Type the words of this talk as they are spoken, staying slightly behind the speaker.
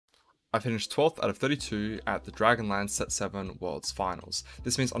I finished 12th out of 32 at the Dragonlance Set 7 Worlds Finals.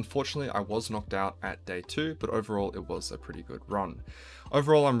 This means unfortunately I was knocked out at day 2, but overall it was a pretty good run.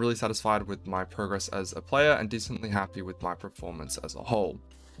 Overall I'm really satisfied with my progress as a player and decently happy with my performance as a whole.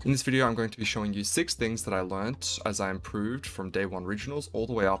 In this video I'm going to be showing you 6 things that I learnt as I improved from day 1 regionals all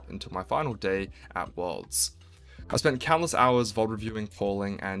the way up until my final day at Worlds. I spent countless hours VOD reviewing,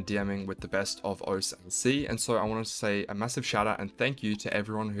 calling, and DMing with the best of OCE and SEA, and so I wanted to say a massive shout out and thank you to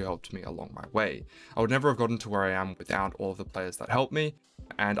everyone who helped me along my way. I would never have gotten to where I am without all of the players that helped me,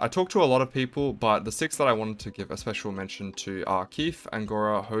 and I talked to a lot of people, but the 6 that I wanted to give a special mention to are Keith,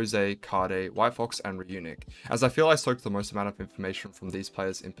 Angora, Jose, Kade, White Fox, and Reunic, as I feel I soaked the most amount of information from these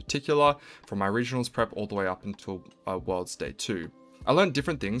players in particular, from my regionals prep all the way up until Worlds Day 2. I learned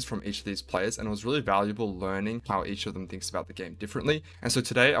different things from each of these players and it was really valuable learning how each of them thinks about the game differently, and so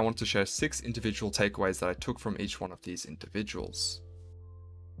today I want to share 6 individual takeaways that I took from each one of these individuals.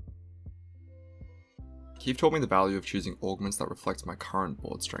 Keith taught me the value of choosing augments that reflect my current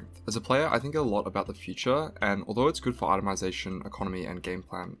board strength. As a player, I think a lot about the future, and although it's good for itemization, economy, and game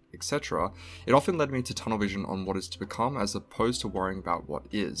plan, etc., it often led me to tunnel vision on what is to become as opposed to worrying about what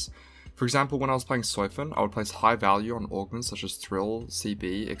is. For example, when I was playing Soifan, I would place high value on augments such as Thrill,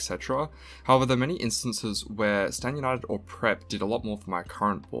 CB, etc. However, there are many instances where Stand United or Prep did a lot more for my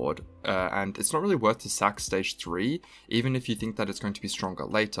current board, and it's not really worth to sack stage 3, even if you think that it's going to be stronger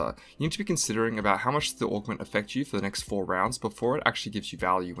later. You need to be considering about how much the augment affect you for the next 4 rounds before it actually gives you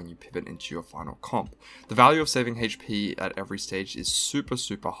value when you pivot into your final comp. The value of saving HP at every stage is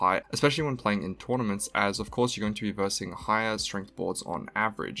super high, especially when playing in tournaments, as of course you're going to be versing higher strength boards on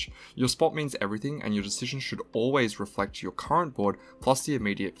average. Your spot means everything, and your decision should always reflect your current board plus the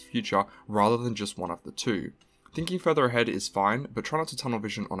immediate future rather than just one of the two. Thinking further ahead is fine, but try not to tunnel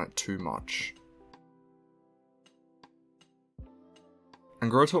vision on it too much.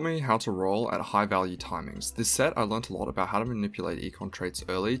 Angora taught me how to roll at high value timings. This set I learnt a lot about how to manipulate econ traits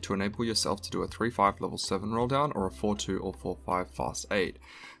early to enable yourself to do a 3-5 level 7 roll down or a 4-2 or 4-5 fast 8.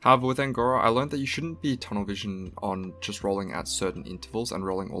 However, with Angora, I learned that you shouldn't be tunnel vision on just rolling at certain intervals and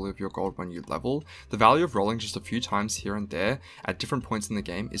rolling all of your gold when you level. The value of rolling just a few times here and there at different points in the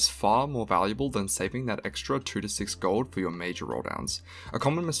game is far more valuable than saving that extra 2 to 6 gold for your major roll downs. A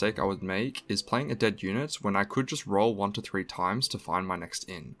common mistake I would make is playing a dead unit when I could just roll 1 to 3 times to find my next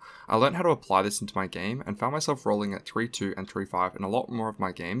in. I learned how to apply this into my game and found myself rolling at 3-2 and 3-5 in a lot more of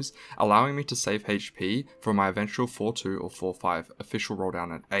my games, allowing me to save HP for my eventual 4-2 or 4-5 official roll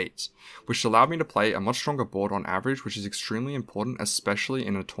down at 8, which allowed me to play a much stronger board on average, which is extremely important, especially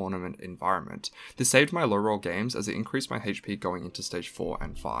in a tournament environment. This saved my low roll games as it increased my HP going into stage 4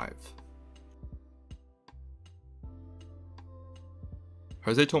 and 5.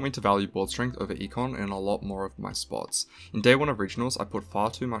 Jose taught me to value board strength over econ in a lot more of my spots. In day 1 of regionals, I put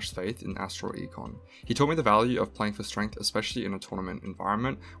far too much faith in Astral Econ. He taught me the value of playing for strength, especially in a tournament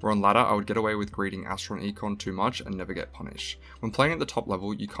environment, where on ladder I would get away with greeding Astral and Econ too much and never get punished. When playing at the top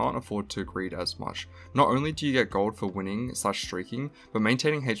level, you can't afford to greed as much. Not only do you get gold for winning / streaking, but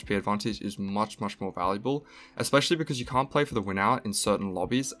maintaining HP advantage is much more valuable, especially because you can't play for the win out in certain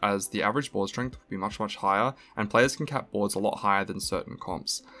lobbies, as the average board strength will be much higher, and players can cap boards a lot higher than certain comps.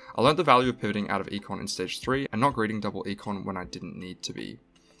 I learned the value of pivoting out of econ in stage 3 and not greeting double econ when I didn't need to be.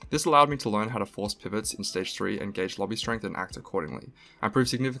 This allowed me to learn how to force pivots in stage 3 and gauge lobby strength and act accordingly. I improved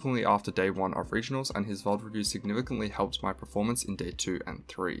significantly after day 1 of regionals, and his VOD review significantly helped my performance in day 2 and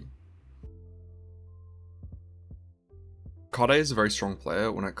 3. Kade is a very strong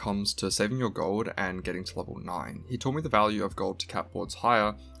player when it comes to saving your gold and getting to level 9. He taught me the value of gold to cap boards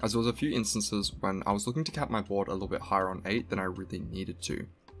higher, as there was a few instances when I was looking to cap my board a little bit higher on 8 than I really needed to.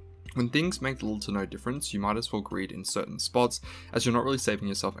 When things make little to no difference, you might as well greed in certain spots, as you're not really saving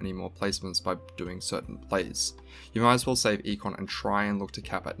yourself any more placements by doing certain plays. You might as well save econ and try and look to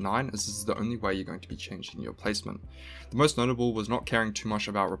cap at 9, as this is the only way you're going to be changing your placement. The most notable was not caring too much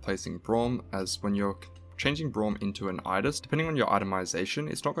about replacing Braum, as when you're changing Braum into an Idis, depending on your itemization,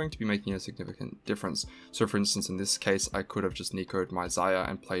 it's not going to be making a significant difference. So for instance, in this case, I could have just Nico'd my Xayah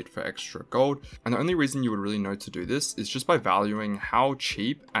and played for extra gold, and the only reason you would really know to do this is just by valuing how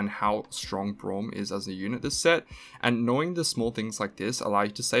cheap and how strong Braum is as a unit this set, and knowing the small things like this allow you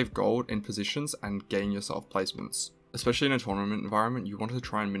to save gold in positions and gain yourself placements. Especially in a tournament environment, you want to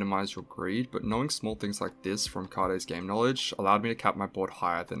try and minimize your greed, but knowing small things like this from Kade's game knowledge allowed me to cap my board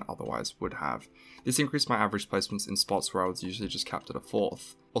higher than otherwise would have. This increased my average placements in spots where I was usually just capped at a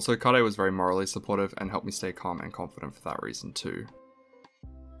 4th. Also, Kade was very morally supportive and helped me stay calm and confident for that reason too.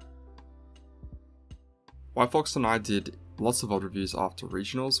 White Fox and I did lots of VOD reviews after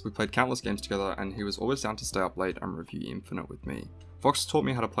regionals. We played countless games together and he was always down to stay up late and review Infinite with me. Fox taught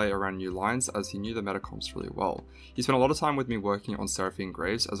me how to play around new lines as he knew the meta comps really well. He spent a lot of time with me working on Seraphine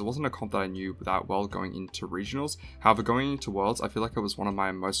Graves as it wasn't a comp that I knew that well going into regionals. However, going into Worlds, I feel like it was one of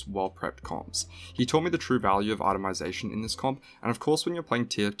my most well-prepped comps. He taught me the true value of itemization in this comp, and of course when you're playing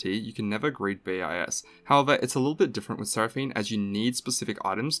TFT, you can never greed BIS. However, it's a little bit different with Seraphine as you need specific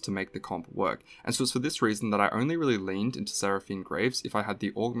items to make the comp work, and so it's for this reason that I only really leaned into Seraphine Graves if I had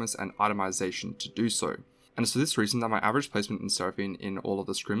the augments and itemization to do so. And it's for this reason that my average placement in Seraphine in all of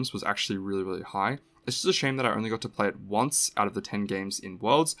the scrims was actually really high. It's just a shame that I only got to play it once out of the 10 games in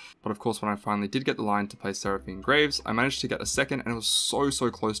Worlds, but of course when I finally did get the line to play Seraphine Graves, I managed to get a second and it was so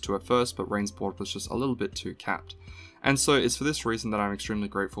close to at first, but Rain's board was just a little bit too capped. And so it's for this reason that I'm extremely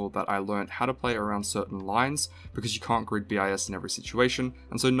grateful that I learned how to play around certain lines, because you can't grid BIS in every situation,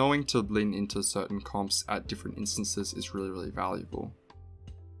 and so knowing to lean into certain comps at different instances is really valuable.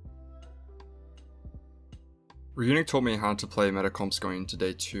 Runic taught me how to play meta comps going into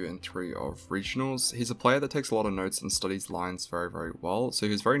day 2 and 3 of regionals. He's a player that takes a lot of notes and studies lines very well, so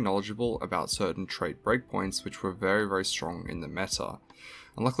he was very knowledgeable about certain trait breakpoints which were very strong in the meta.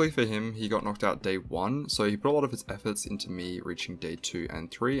 And luckily for him, he got knocked out day 1, so he put a lot of his efforts into me reaching day 2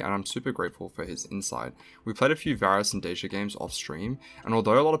 and 3, and I'm super grateful for his insight. We played a few Varus and Deja games off stream, and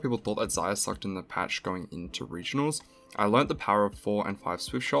although a lot of people thought that Xayah sucked in the patch going into regionals, I learnt the power of 4 and 5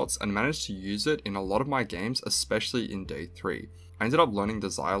 swift shots and managed to use it in a lot of my games, especially in day 3. I ended up learning the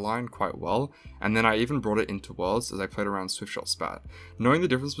Xayah line quite well, and then I even brought it into Worlds as I played around swift shot spat. Knowing the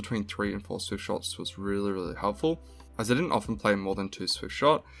difference between 3 and 4 swift shots was really helpful, as I didn't often play more than 2 swift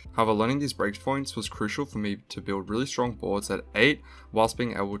shot. However, learning these breakpoints was crucial for me to build really strong boards at 8 whilst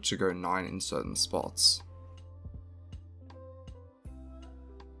being able to go 9 in certain spots.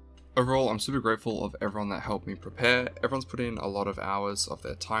 Overall, I'm super grateful of everyone that helped me prepare. Everyone's put in a lot of hours of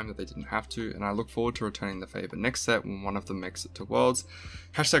their time that they didn't have to, and I look forward to returning the favour next set when one of them makes it to Worlds.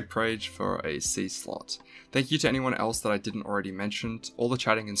 #Prage for a C slot. Thank you to anyone else that I didn't already mention. All the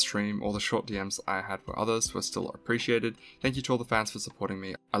chatting in stream, all the short DMs I had for others were still appreciated. Thank you to all the fans for supporting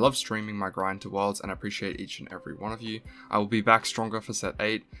me. I love streaming my grind to Worlds and I appreciate each and every one of you. I will be back stronger for set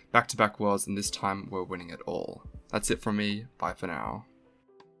 8, back-to-back Worlds, and this time we're winning it all. That's it from me, bye for now.